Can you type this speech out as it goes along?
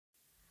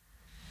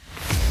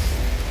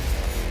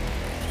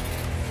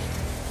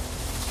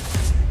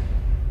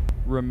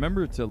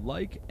Remember to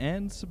like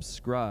and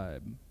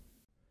subscribe.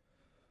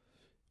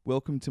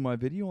 Welcome to my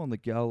video on the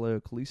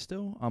Galileo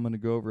Callisto. I'm going to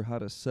go over how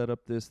to set up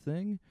this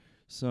thing,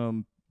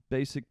 some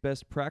basic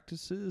best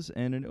practices,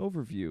 and an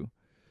overview.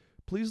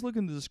 Please look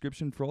in the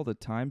description for all the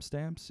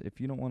timestamps. If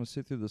you don't want to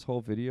sit through this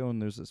whole video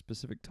and there's a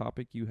specific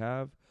topic you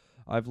have,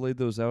 I've laid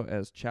those out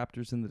as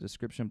chapters in the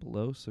description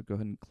below, so go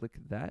ahead and click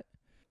that.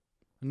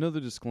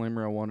 Another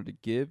disclaimer I wanted to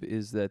give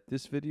is that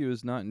this video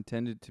is not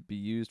intended to be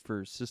used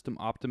for system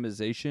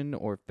optimization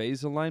or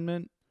phase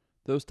alignment.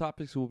 Those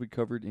topics will be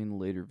covered in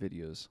later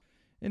videos.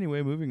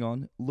 Anyway, moving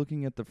on,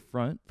 looking at the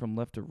front from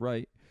left to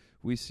right,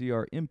 we see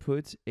our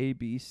inputs A,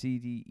 B, C,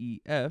 D,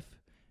 E, F,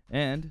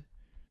 and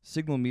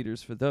signal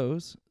meters for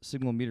those,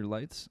 signal meter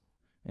lights,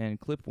 and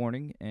clip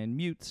warning, and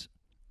mutes.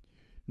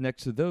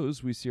 Next to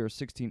those, we see our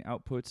 16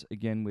 outputs,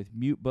 again with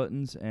mute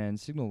buttons and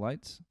signal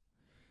lights.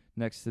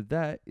 Next to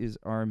that is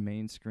our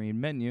main screen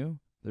menu.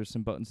 There's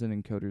some buttons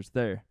and encoders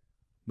there.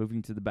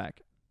 Moving to the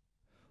back.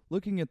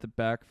 Looking at the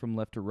back from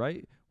left to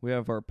right, we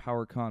have our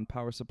PowerCon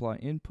power supply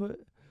input,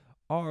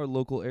 our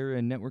local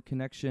area network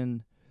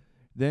connection,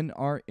 then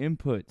our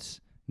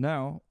inputs.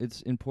 Now,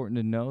 it's important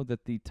to know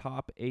that the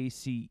top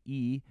ACE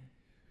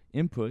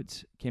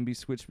inputs can be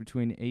switched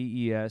between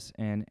AES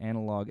and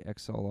analog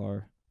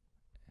XLR.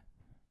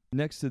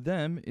 Next to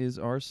them is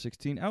our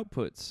 16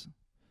 outputs.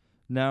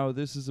 Now,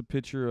 this is a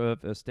picture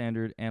of a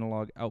standard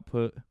analog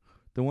output.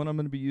 The one I'm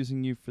going to be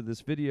using you for this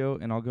video,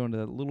 and I'll go into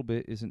that a little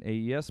bit, is an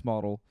AES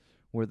model,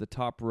 where the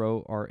top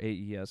row are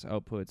AES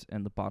outputs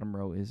and the bottom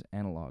row is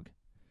analog.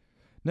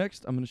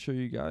 Next, I'm going to show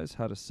you guys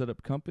how to set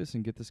up Compass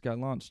and get this guy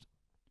launched.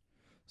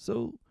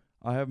 So,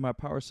 I have my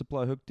power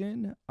supply hooked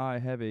in. I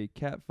have a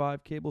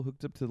Cat5 cable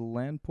hooked up to the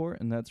LAN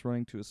port, and that's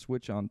running to a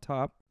switch on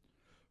top.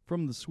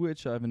 From the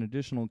switch, I have an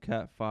additional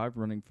Cat5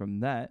 running from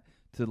that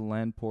to the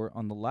LAN port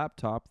on the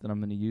laptop that I'm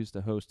going to use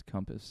to host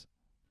Compass.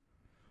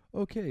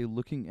 Okay,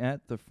 looking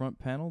at the front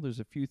panel, there's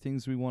a few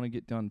things we want to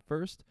get done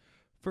first.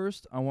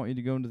 First, I want you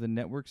to go into the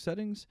network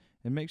settings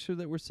and make sure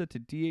that we're set to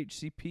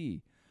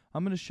DHCP.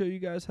 I'm going to show you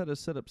guys how to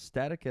set up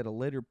static at a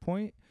later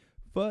point,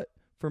 but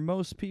for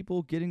most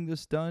people getting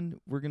this done,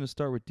 we're going to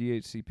start with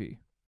DHCP.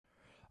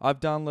 I've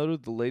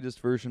downloaded the latest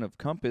version of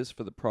Compass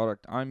for the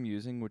product I'm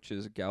using, which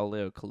is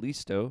Galileo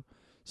Callisto,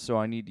 so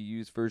I need to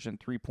use version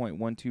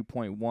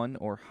 3.12.1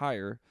 or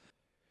higher.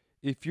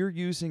 If you're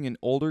using an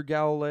older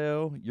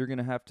Galileo, you're going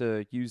to have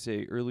to use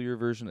an earlier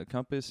version of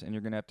Compass, and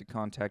you're going to have to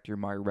contact your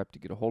Meyer rep to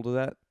get a hold of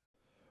that.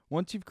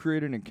 Once you've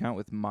created an account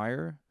with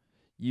Meyer,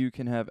 you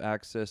can have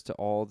access to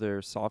all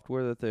their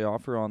software that they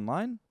offer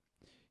online.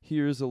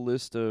 Here's a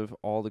list of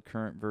all the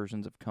current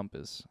versions of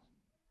Compass.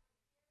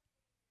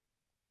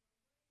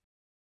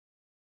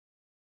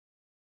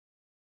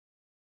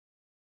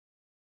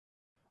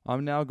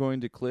 I'm now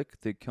going to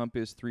click the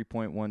Compass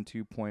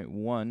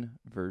 3.12.1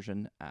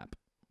 version app.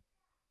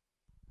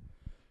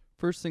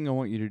 First thing I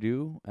want you to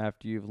do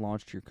after you've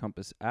launched your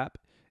Compass app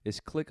is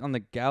click on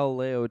the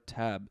Galileo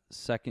tab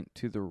second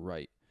to the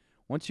right.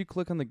 Once you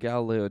click on the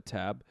Galileo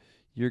tab,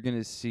 you're going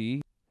to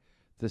see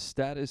the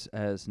status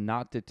as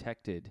not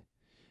detected,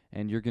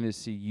 and you're going to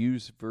see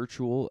use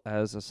virtual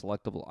as a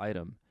selectable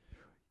item.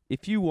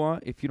 If you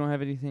want, if you don't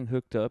have anything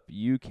hooked up,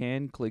 you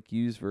can click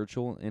use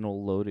virtual and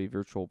it'll load a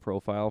virtual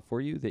profile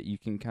for you that you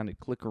can kind of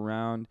click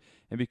around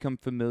and become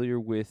familiar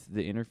with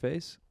the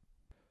interface.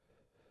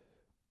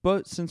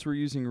 But since we're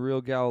using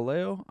real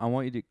Galileo, I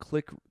want you to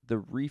click the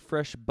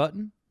refresh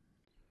button.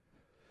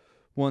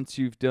 Once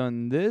you've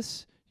done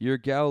this, your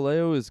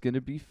Galileo is going to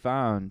be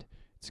found.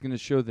 It's going to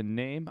show the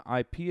name,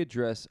 IP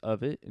address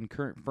of it, and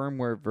current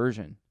firmware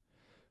version.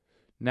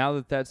 Now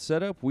that that's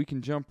set up, we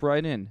can jump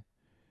right in.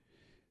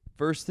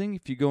 First thing,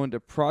 if you go into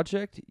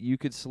Project, you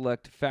could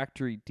select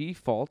Factory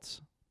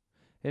Defaults.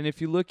 And if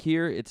you look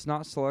here, it's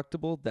not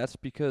selectable. That's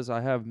because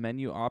I have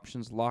menu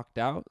options locked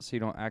out, so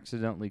you don't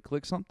accidentally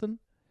click something.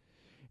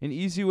 An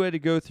easy way to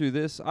go through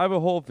this, I have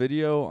a whole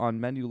video on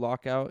menu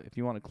lockout if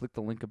you want to click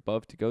the link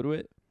above to go to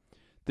it.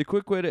 The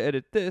quick way to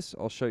edit this,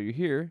 I'll show you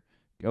here.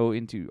 Go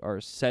into our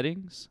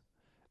settings,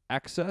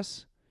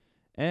 access,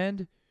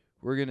 and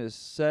we're going to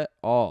set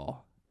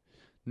all.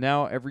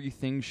 Now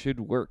everything should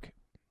work.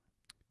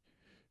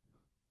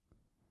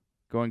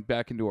 Going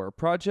back into our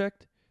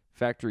project,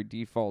 factory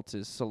defaults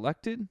is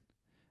selected,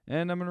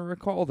 and I'm going to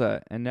recall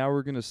that. And now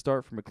we're going to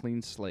start from a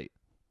clean slate.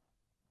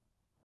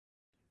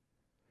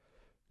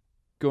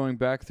 Going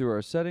back through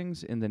our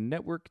settings in the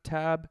network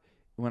tab,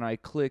 when I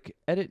click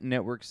edit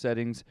network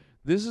settings,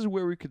 this is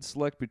where we could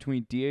select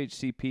between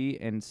DHCP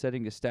and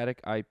setting a static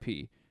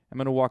IP. I'm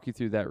going to walk you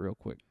through that real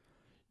quick.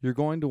 You're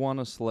going to want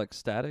to select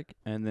static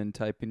and then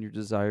type in your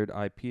desired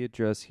IP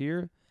address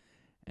here,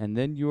 and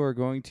then you are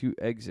going to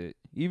exit.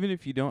 Even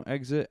if you don't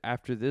exit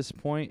after this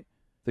point,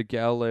 the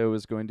Galileo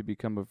is going to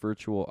become a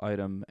virtual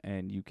item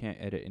and you can't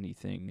edit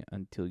anything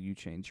until you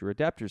change your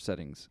adapter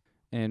settings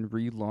and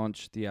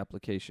relaunch the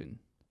application.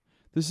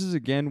 This is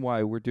again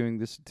why we're doing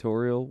this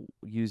tutorial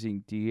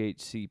using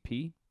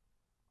DHCP.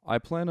 I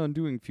plan on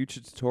doing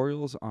future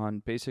tutorials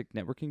on basic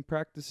networking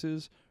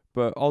practices,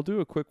 but I'll do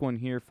a quick one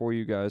here for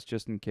you guys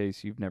just in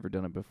case you've never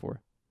done it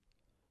before.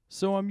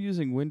 So I'm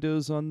using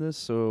Windows on this,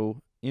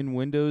 so in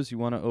Windows you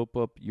want to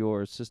open up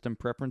your system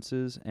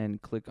preferences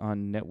and click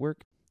on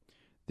Network.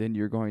 Then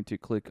you're going to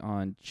click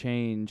on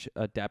Change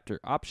Adapter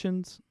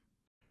Options.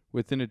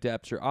 Within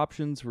Adapter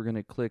Options, we're going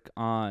to click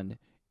on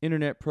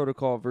Internet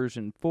Protocol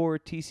version 4,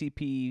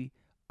 TCP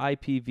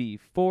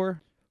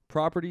IPv4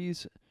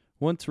 properties.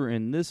 Once we're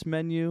in this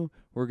menu,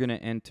 we're going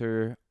to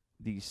enter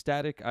the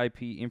static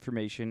IP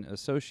information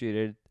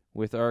associated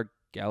with our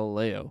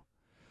Galileo.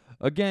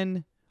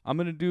 Again, I'm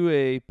going to do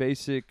a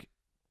basic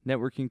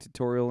networking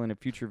tutorial in a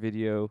future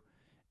video,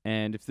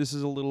 and if this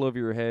is a little over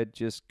your head,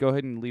 just go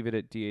ahead and leave it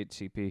at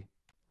DHCP.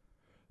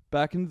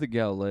 Back into the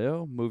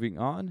Galileo, moving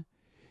on.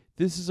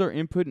 This is our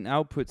input and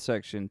output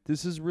section.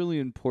 This is really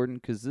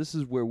important because this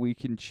is where we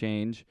can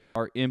change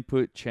our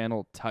input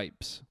channel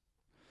types.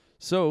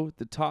 So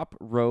the top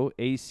row,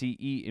 ACE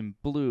in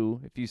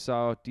blue, if you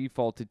saw,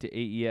 defaulted to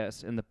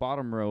AES, and the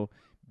bottom row,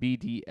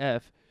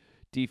 BDF,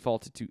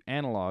 defaulted to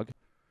analog.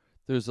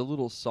 There's a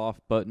little soft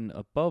button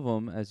above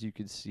them, as you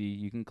can see.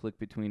 You can click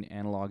between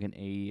analog and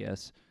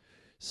AES,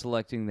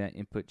 selecting that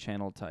input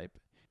channel type.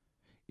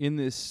 In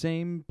this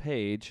same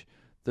page,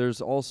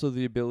 there's also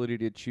the ability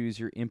to choose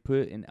your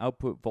input and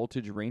output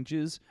voltage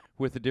ranges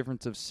with a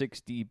difference of 6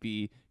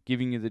 dB,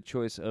 giving you the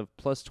choice of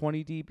plus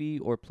 20 dB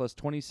or plus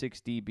 26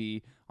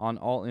 dB on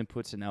all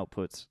inputs and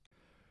outputs.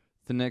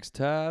 The next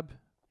tab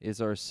is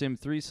our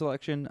SIM3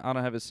 selection. I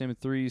don't have a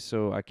SIM3,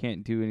 so I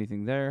can't do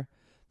anything there.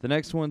 The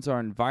next one's our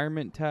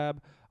environment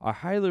tab. I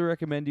highly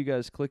recommend you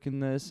guys clicking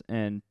this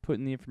and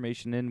putting the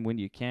information in when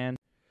you can.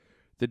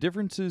 The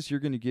differences you're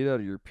going to get out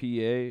of your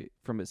PA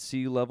from a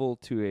sea level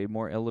to a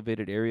more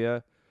elevated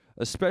area,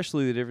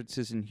 especially the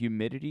differences in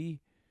humidity,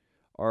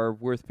 are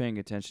worth paying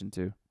attention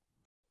to.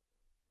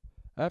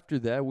 After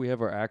that, we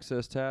have our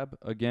access tab.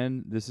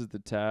 Again, this is the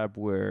tab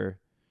where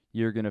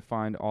you're going to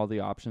find all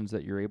the options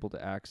that you're able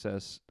to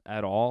access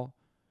at all.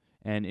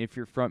 And if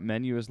your front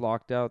menu is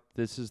locked out,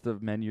 this is the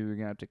menu you're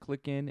going to have to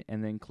click in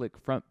and then click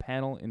front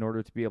panel in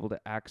order to be able to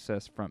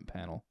access front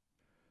panel.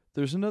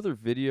 There's another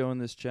video on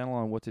this channel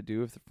on what to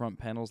do if the front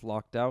panel is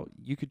locked out.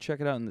 You could check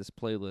it out in this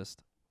playlist.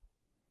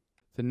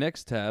 The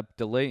next tab,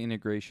 delay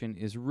integration,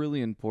 is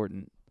really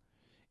important.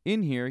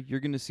 In here, you're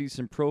going to see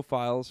some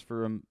profiles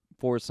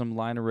for some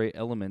line array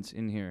elements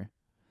in here.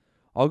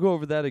 I'll go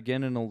over that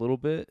again in a little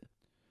bit.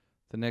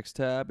 The next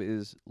tab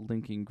is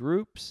linking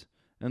groups,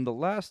 and the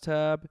last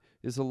tab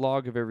is a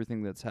log of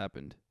everything that's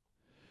happened.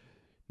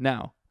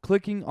 Now,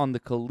 clicking on the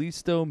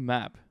Callisto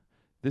map.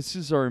 This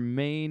is our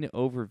main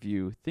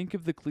overview. Think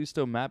of the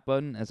Callisto map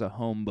button as a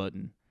home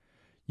button.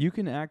 You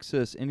can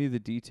access any of the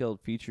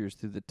detailed features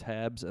through the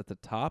tabs at the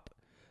top,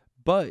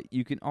 but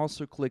you can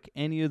also click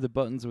any of the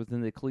buttons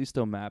within the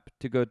Callisto map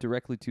to go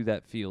directly to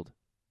that field.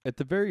 At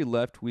the very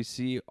left, we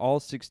see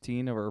all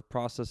 16 of our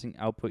processing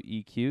output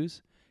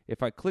EQs.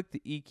 If I click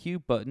the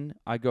EQ button,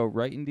 I go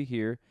right into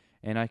here,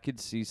 and I could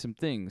see some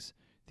things.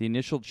 The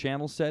initial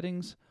channel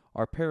settings,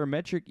 our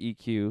parametric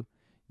EQ,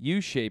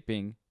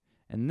 U-shaping,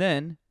 and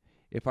then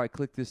if I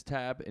click this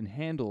tab and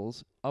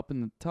handles up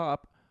in the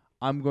top,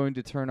 I'm going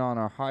to turn on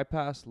our high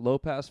pass, low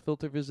pass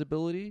filter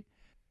visibility,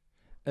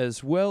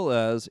 as well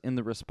as in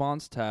the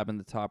response tab in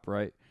the top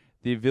right,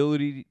 the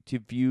ability to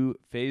view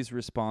phase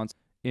response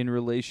in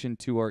relation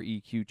to our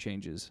EQ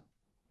changes.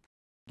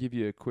 Give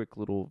you a quick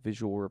little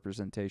visual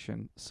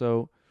representation.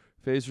 So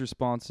phase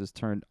response is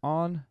turned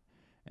on,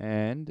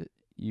 and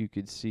you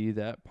could see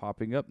that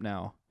popping up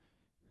now.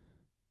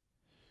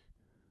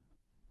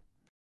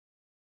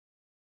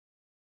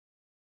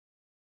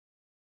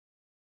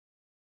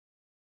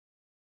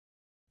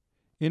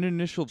 In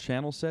initial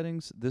channel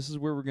settings, this is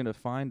where we're going to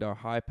find our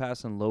high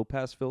pass and low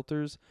pass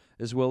filters,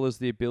 as well as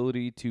the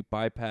ability to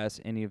bypass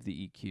any of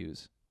the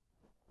EQs.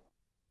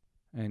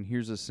 And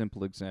here's a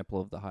simple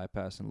example of the high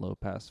pass and low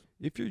pass.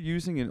 If you're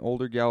using an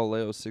older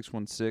Galileo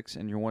 616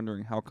 and you're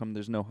wondering how come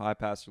there's no high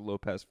pass or low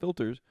pass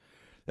filters,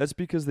 that's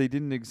because they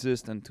didn't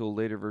exist until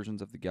later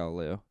versions of the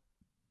Galileo.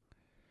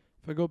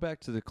 If I go back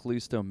to the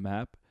Callisto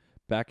map,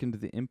 back into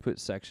the input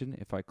section,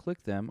 if I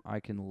click them, I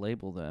can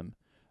label them.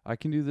 I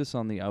can do this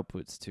on the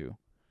outputs too.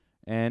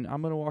 And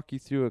I'm going to walk you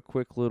through a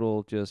quick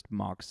little just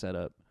mock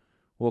setup.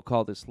 We'll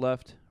call this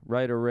left,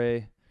 right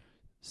array,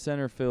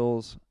 center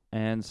fills,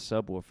 and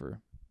subwoofer.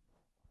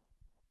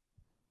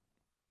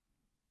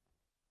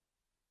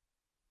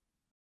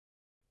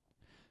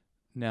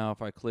 Now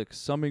if I click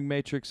summing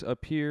matrix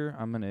up here,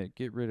 I'm going to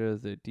get rid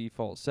of the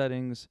default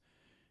settings,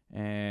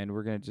 and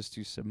we're going to just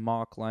do some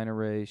mock line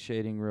array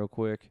shading real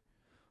quick.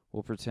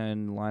 We'll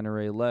pretend line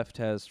array left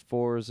has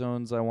 4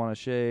 zones I want to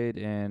shade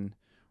and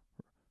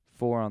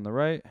 4 on the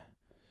right.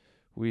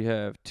 We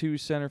have 2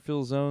 center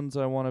fill zones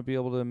I want to be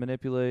able to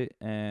manipulate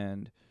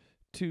and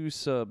 2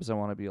 subs I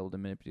want to be able to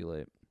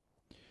manipulate.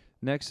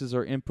 Next is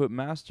our input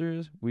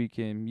masters. We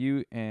can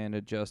mute and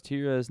adjust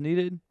here as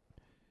needed.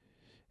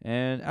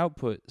 And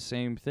output,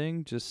 same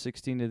thing, just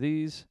 16 of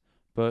these,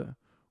 but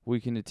we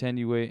can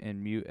attenuate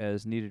and mute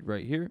as needed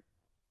right here.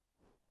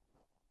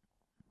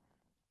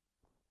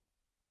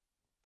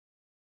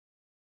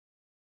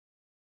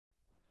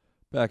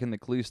 Back in the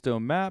Callisto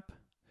map,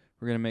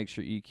 we're going to make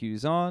sure EQ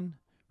is on.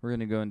 We're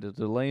going to go into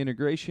delay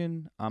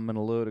integration. I'm going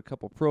to load a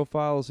couple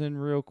profiles in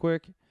real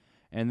quick,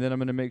 and then I'm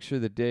going to make sure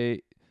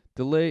the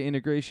delay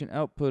integration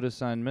output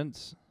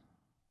assignments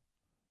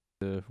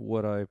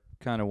what I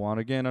kind of want.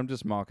 Again, I'm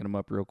just mocking them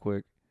up real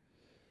quick.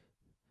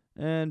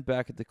 And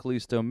back at the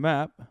Callisto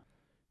map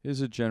is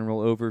a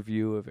general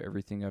overview of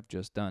everything I've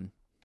just done.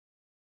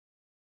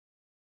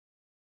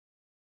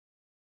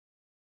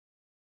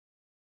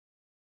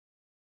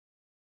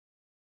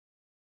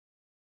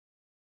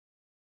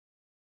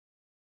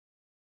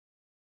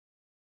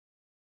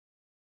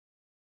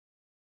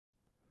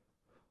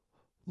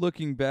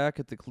 Looking back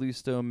at the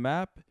Callisto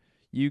map,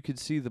 you could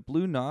see the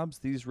blue knobs.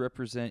 These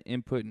represent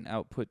input and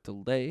output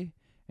delay,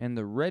 and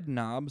the red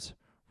knobs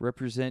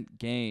represent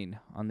gain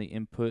on the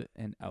input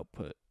and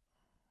output.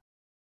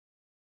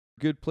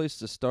 Good place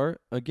to start.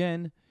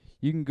 Again,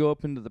 you can go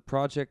up into the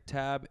project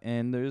tab,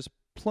 and there's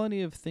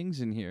plenty of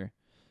things in here.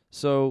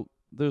 So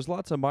there's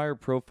lots of Meyer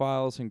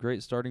profiles and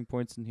great starting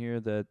points in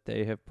here that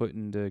they have put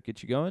in to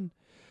get you going.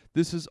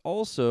 This is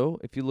also,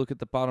 if you look at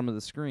the bottom of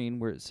the screen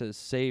where it says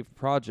Save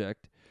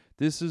Project,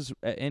 this is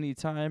at any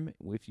time,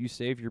 if you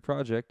save your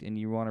project and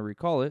you want to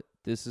recall it,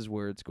 this is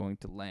where it's going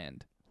to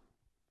land.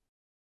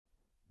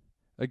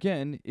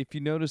 Again, if you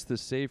notice the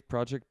Save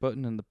Project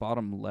button in the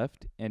bottom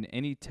left and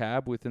any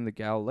tab within the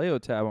Galileo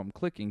tab I'm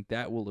clicking,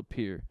 that will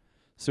appear.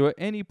 So at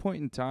any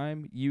point in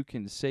time, you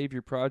can save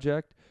your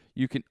project,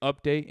 you can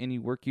update any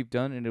work you've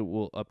done, and it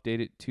will update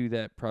it to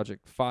that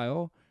project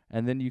file,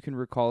 and then you can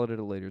recall it at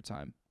a later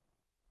time.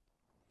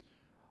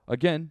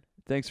 Again,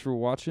 thanks for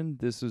watching.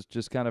 This is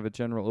just kind of a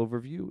general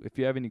overview. If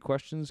you have any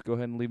questions, go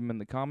ahead and leave them in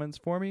the comments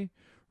for me.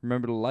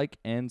 Remember to like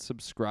and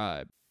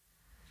subscribe.